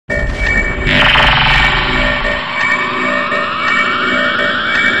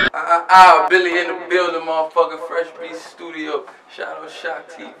Billy in the building, motherfucker. Freshbeatzstudios. Shout out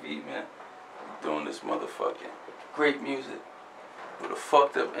SHOCKTV, man. Doing this motherfucking great music with a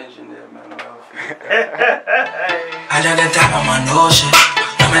fucked up engineer, man. I just got top on my nose shit.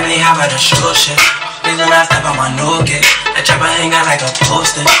 No man, they have the show shit. Please do not step on my no get. The chopper hang out like a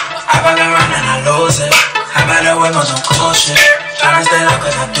poster. I fuck around and I lose it. I better work on some cool shit. Tryna stay up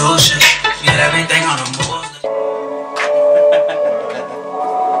cause I do shit. Get everything on the move.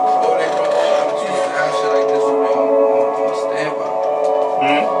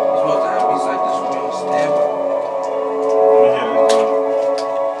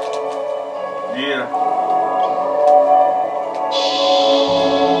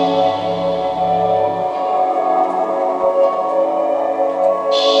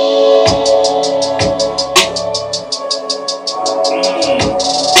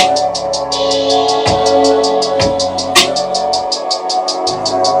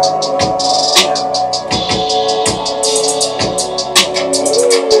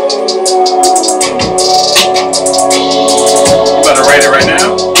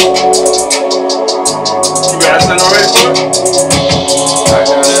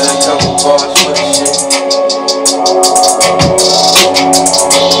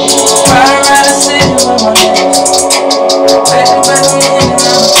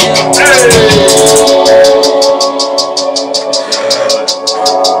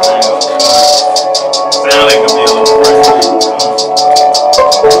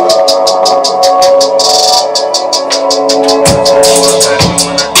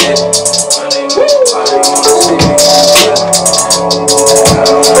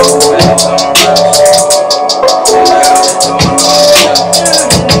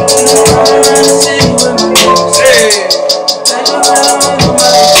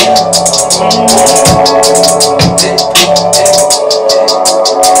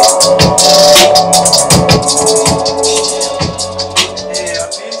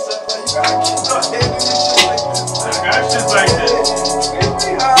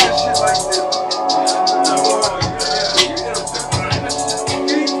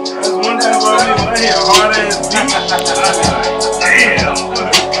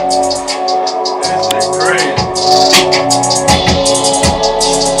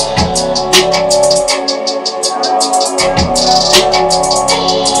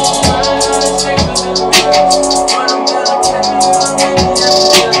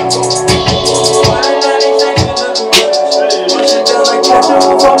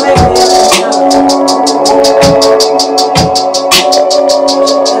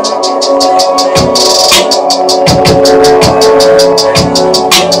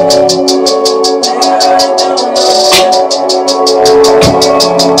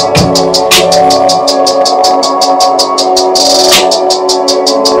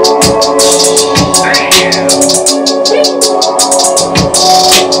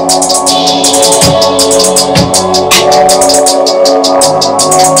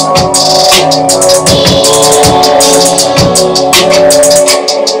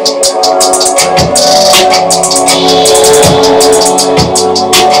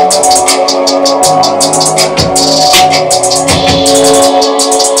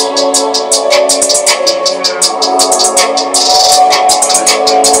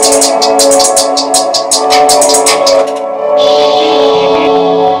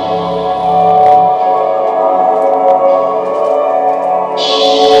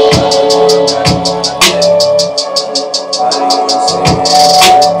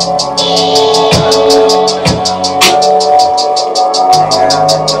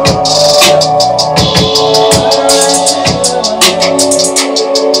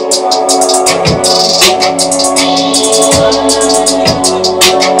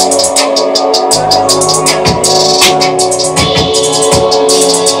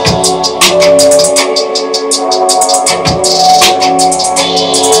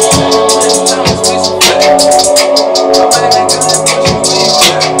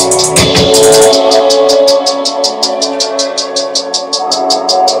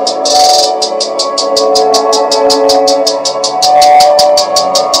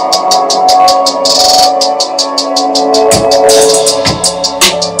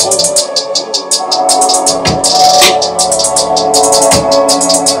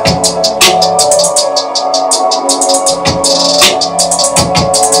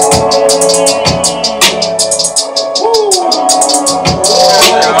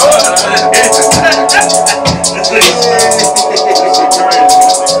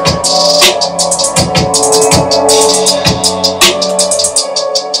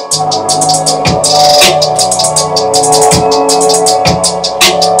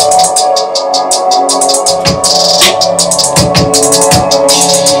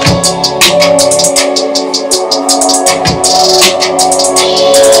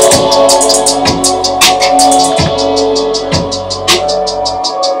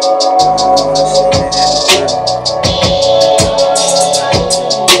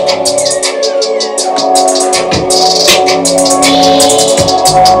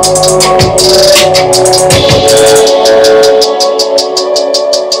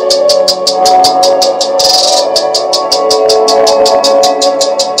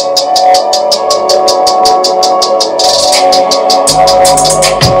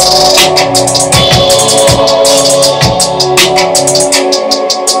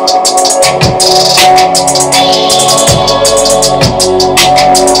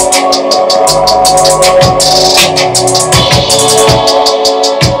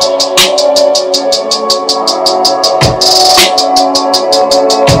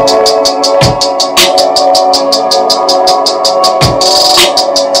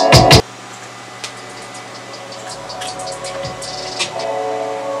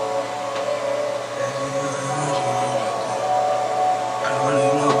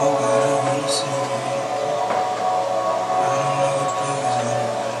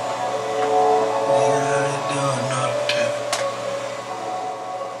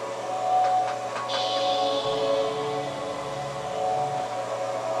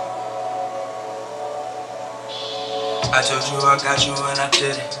 I told you I got you and I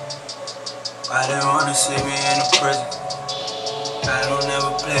did it. Why they wanna see me in the prison? I don't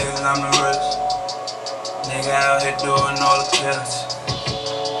ever play cause I'm the realest. Nigga out here doing all the killings.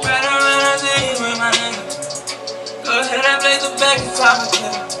 Right around the city with my nigga. Go ahead and play the back and top of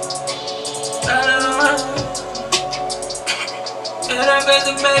killer. Right around the city. Go ahead and play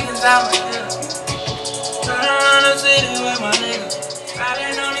the back and top of killer. Right around the city with my nigga.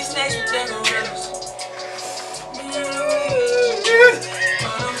 Riding on these snakes with their gorillas.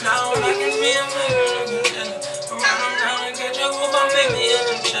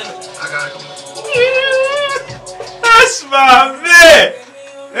 That's my man.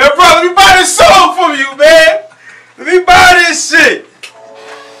 Hey, bro, let me buy this song from you, man. Let me buy this shit.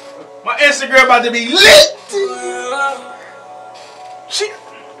 My Instagram about to be lit. Shit.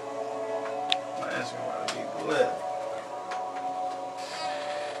 My Instagram about to be lit.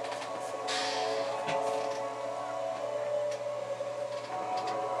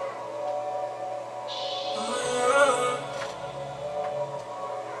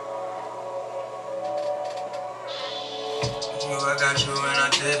 I got you and I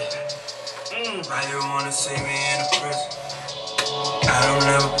did it. Why you wanna see me in the prison? I don't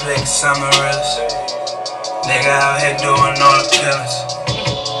ever play cause I'm the realest. Nigga out here doing all the killings.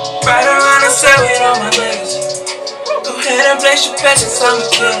 Right around the cell with all my niggas. Go ahead and place your bets cause I'm a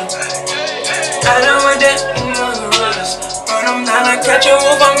killer. I done with that and all the gorillas. Run them down and catch a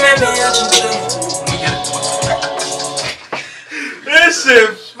wolf, I'm maybe a chinchilla. This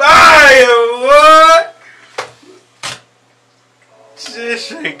shit fire, what? This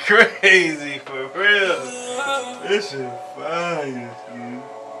shit crazy, for real. This shit fire, dude.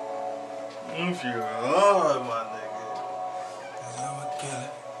 If you're hard, my nigga. Cause I'm a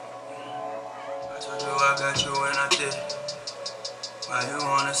killer. I told you I got you when I did it. Why you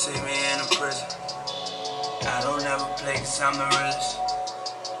wanna see me in the prison? I don't ever play cause I'm the realest.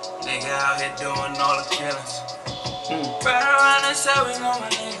 Nigga out here doing all the killings. Right around the cell with all my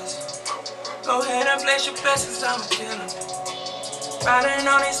niggas. Go ahead and place your bets cause I'm a killer. Riding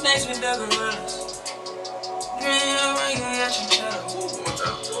on these snakes with the gorillas. Dream ringing at your channel.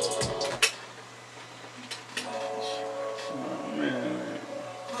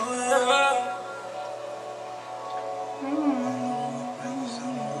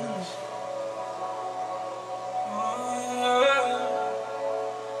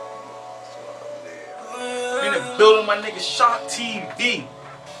 In the building, my nigga SHOCKTV.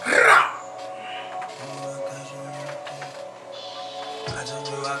 I told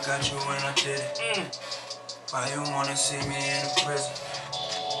you I got you when I did it. Why you wanna see me in the prison?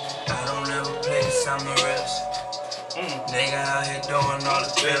 I don't ever play cause I'm the realest. Nigga out here doing all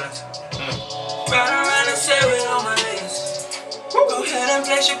the killings. Right around the cell with all my niggas. Go ahead and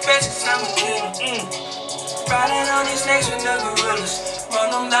place your bets cause I'm a killer. Riding on these snakes with the gorillas. Run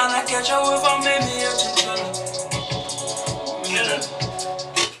them down like catch a wolf, I'm maybe a chinchilla.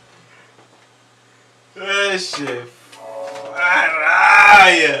 This shit fire.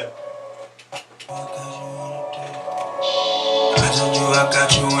 I told you I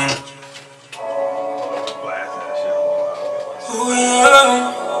got you in. Blast that shit loud. Oh yeah.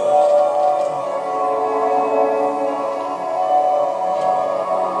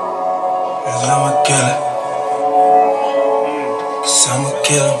 Cause I'm a killer. Cause I'm a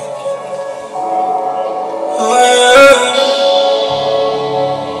killer. Oh yeah.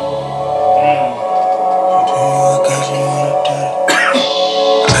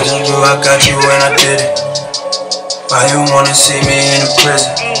 I told you I got you when I did it. Why you wanna see me in the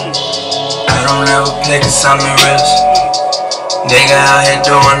prison? I don't ever play cause I'm the realest. Nigga out here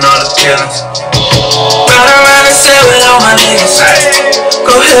doing all the killings. Run around and say with all my niggas.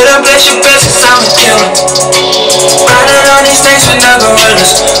 Go ahead and bless your best, cause I'm a killer. Riding on these things with no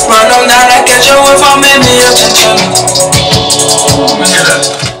gorillas. Run them down, I catch you if I'm in me up to chillin'. Look at that.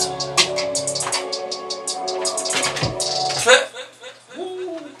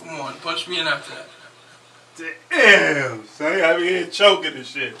 Come on, punch me in after that. Damn, son, I be here choking and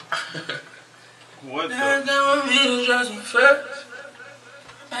shit. What the? Down with me to drop some facts.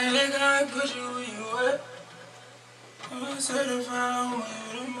 Ain't like I put you where you at. I'm certified when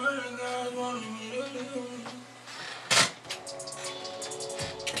the murder guys wanted me to live.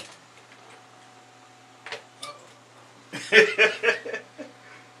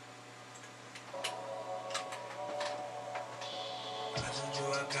 I told you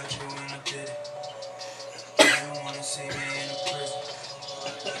I got you when I did it. You don't wanna see me in the prison.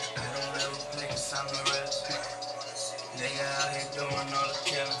 I don't ever play cause I'm the realest. Nigga out here doing all the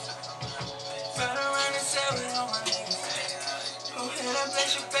killings. Run around and say with all my niggas. Go ahead and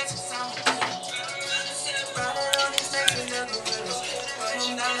bless your best cause I'm a killer. Riding on these niggas with no gorillas. Run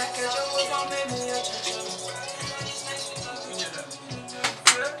them down like a joke if I'm in me up to chillin'.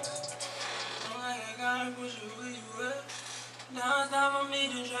 Now it's time for me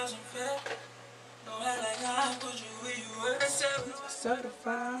to try some fat. Don't act like I put you where you were.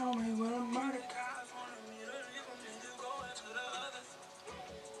 Certified homie with a murder cause wanted me to leave them, then you go into the others.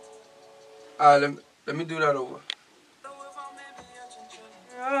 Alright, let me do that over.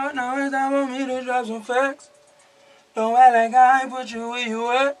 Now it's time for me to drop some facts. Don't act like I ain't put you where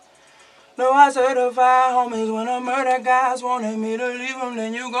you at. No, I certified homies when the murder guys wanted me to leave them,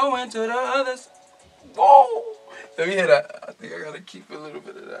 then you go into the others. Whoa! Let me hear that. I think I gotta keep a little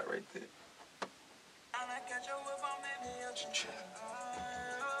bit of that right there.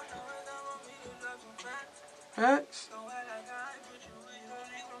 Facts.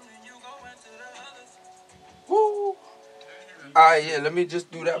 Woo! Alright, yeah, let me just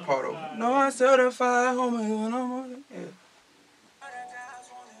do that part over. No, I certified homie when I'm on it. Yeah.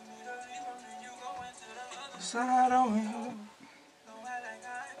 Side on me.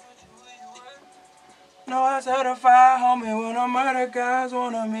 No, I certified homie when the murder guys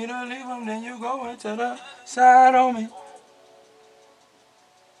wanted me to leave them, then you go into the side on me.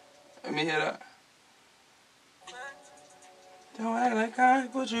 Let me hear that. Don't act like I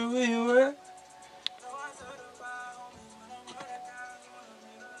ain't put you where you at.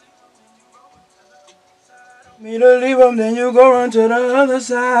 Me to leave them, then you go run to the other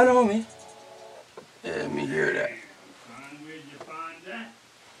side on me. Yeah, let me hear that. Where'd you find that?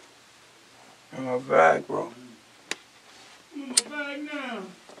 In my bag, bro. I'm in my bag now.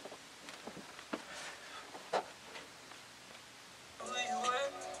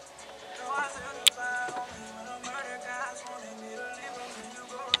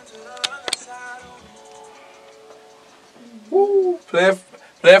 Woo! Play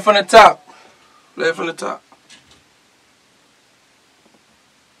it from the top. Play it from the top.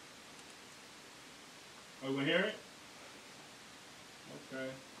 Oh, you wanna hear it? Okay.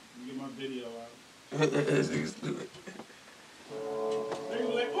 Let me get my video out. Let's do it. They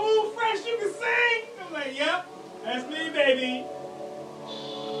were like, ooh, Fresh, you can sing! I'm like, yep, that's me, baby.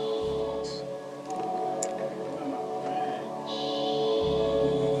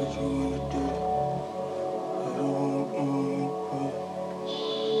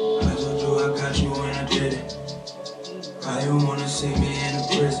 I told you I got you when I did it. Why you wanna see me in the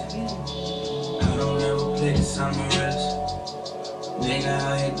prison? I don't ever play cause I'm the realest. Nigga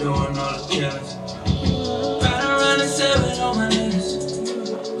out here doing all the killings. Ride around and say with all my niggas.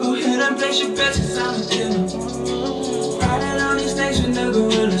 Go ahead and bless your best cause I'm a killer. Riding on these things with no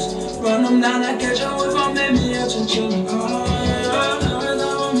gorillas. Run them down, I catch you if I'm in me up to chillin'. Oh yeah, now it's time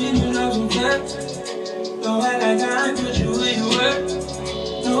for me to drop some facts. Don't act like I ain't put you where you at.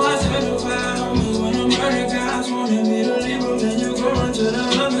 No, I certified homies when the murder guys wanted me to leave them, then you go run to the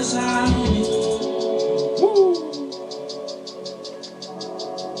other side on me.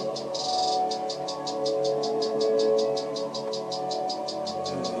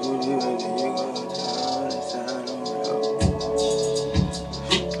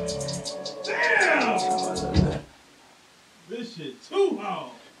 This shit too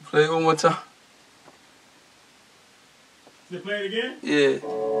hard. Play it one more time. Should I play it again? Yeah.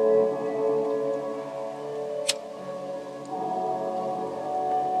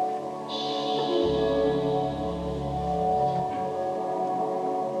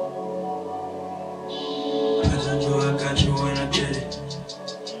 I told you I got you when I did it.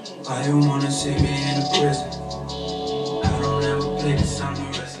 Why you wanna see me in the prison? I don't ever play cause I'm the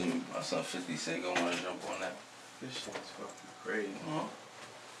rest. My son 50 Cent gonna wanna jump on that. This shit is fucking crazy.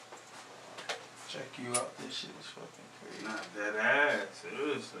 Check you out. This shit is fucking crazy. Not that ass.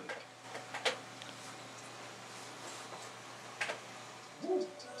 Seriously.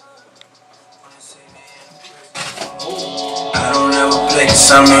 I don't ever play the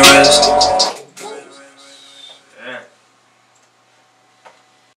summer rest. Yeah.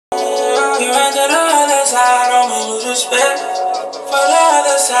 You ran to the other side, homie, lose respect. For the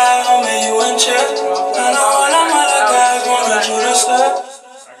other side, homie, you in check. I know all them other guys wanted you to step.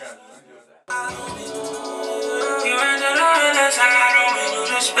 You ran to the other side, homie,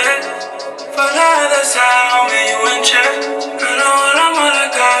 lose respect. For the other side, homie, you in check. I know all them other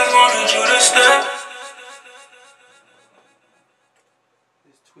guys wanted you to step.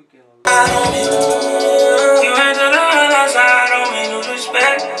 Tweaking a You ran to the other side, homie, lose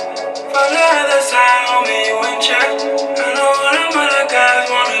respect. For the other side, homie, you in check. I know all them other guys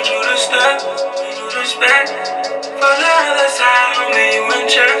wanted you to step. Lose respect. For the other side, homie, you in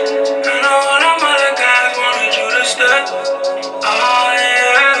check. I know all them other guys wanted you to step. Oh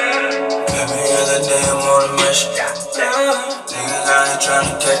yeah. Every other day I'm on a mission. Niggas out here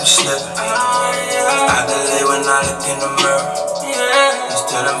trying to catch me slipping. I can lay when I look in the mirror.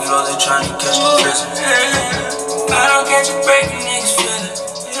 Instead of flows, they trying to catch the prison. I don't catch a break, niggas feelin'.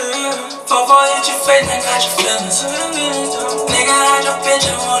 4-4 hit your face, then got your feelings. Nigga had your bitch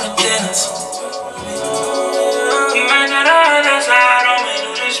and want the dinners. You ran to the other side, homie,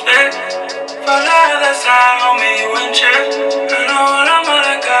 lose respect. For the other side, homie, you in check. I know all them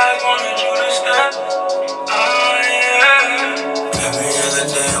other guys wanted you to step. Oh yeah. Every other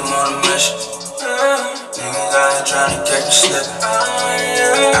day I'm on a mission. Niggas out here trying to catch me slipping.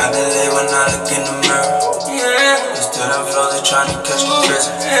 I can lay when I look in the mirror. Instead of flows, they trying to catch the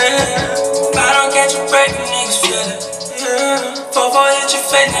prison. I don't catch a break, niggas feelin'. 4-4 hit your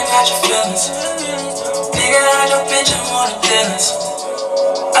face, then got your feelings. Nigga had your bitch and want the dinners.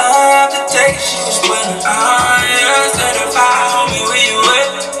 I don't have to take it, she was winning. Yeah, certified, homie, where you at?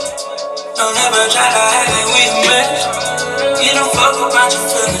 Don't ever try to act like we a match. You don't fuck about your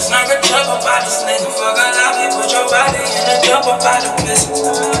feelings, not gonna jump about this nigga. Fuck a lot, we put your body in a jump about the business.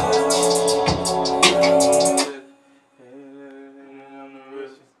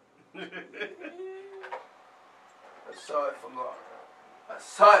 I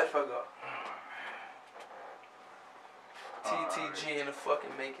saw it for God. TTG in the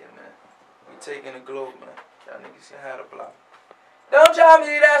fucking making, man. We taking the globe, man. Y'all niggas can have the block. Don't try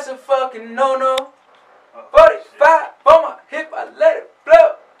me, that's a fucking no-no. 45 on my hip, I let it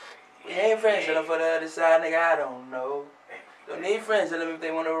blow. We ain't friends, tell them for the other side, nigga, I don't know. Don't need friends, tell them if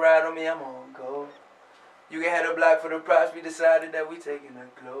they wanna ride on me, I'm on go. You can have the block for the price, we decided that we taking the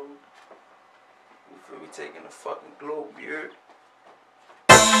globe. You feel me, taking the fucking globe, you heard?